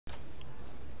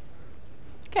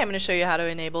Okay, I'm going to show you how to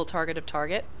enable target of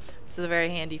target. This is a very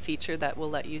handy feature that will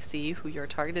let you see who your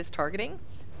target is targeting.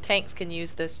 Tanks can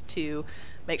use this to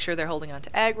make sure they're holding on to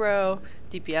aggro.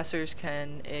 DPSers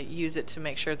can use it to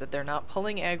make sure that they're not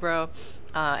pulling aggro.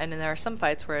 And then there are some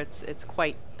fights where it's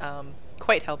quite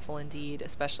helpful indeed,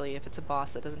 especially if it's a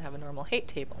boss that doesn't have a normal hate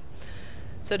table.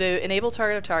 So to enable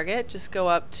target of target, just go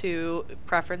up to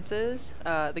Preferences,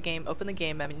 open the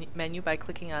game menu by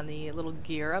clicking on the little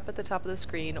gear up at the top of the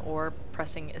screen or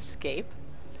pressing Escape.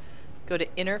 Go to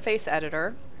Interface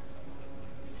Editor.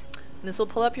 And this will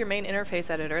pull up your main interface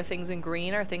editor. Things in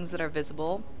green are things that are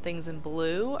visible. Things in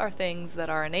blue are things that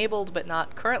are enabled but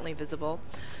not currently visible.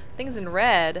 Things in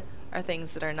red are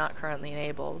things that are not currently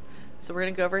enabled. So we're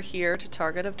going to go over here to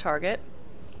Target of Target,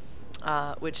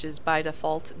 which is by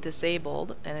default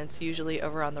disabled, and it's usually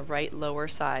over on the right lower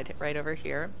side, right over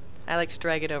here. I like to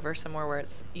drag it over somewhere where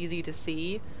it's easy to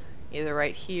see, either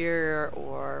right here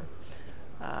or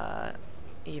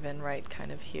even right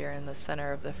kind of here in the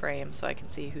center of the frame so I can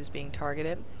see who's being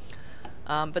targeted.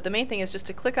 But the main thing is just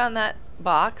to click on that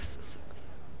box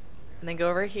and then go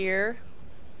over here,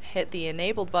 hit the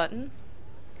enabled button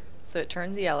so it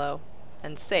turns yellow,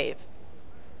 and save.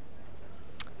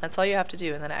 That's all you have to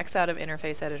do, and then X out of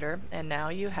Interface Editor, and now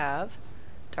you have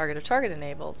Target of Target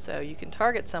enabled, so you can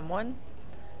target someone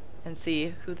and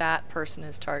see who that person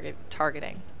is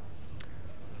targeting.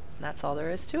 And that's all there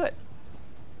is to it.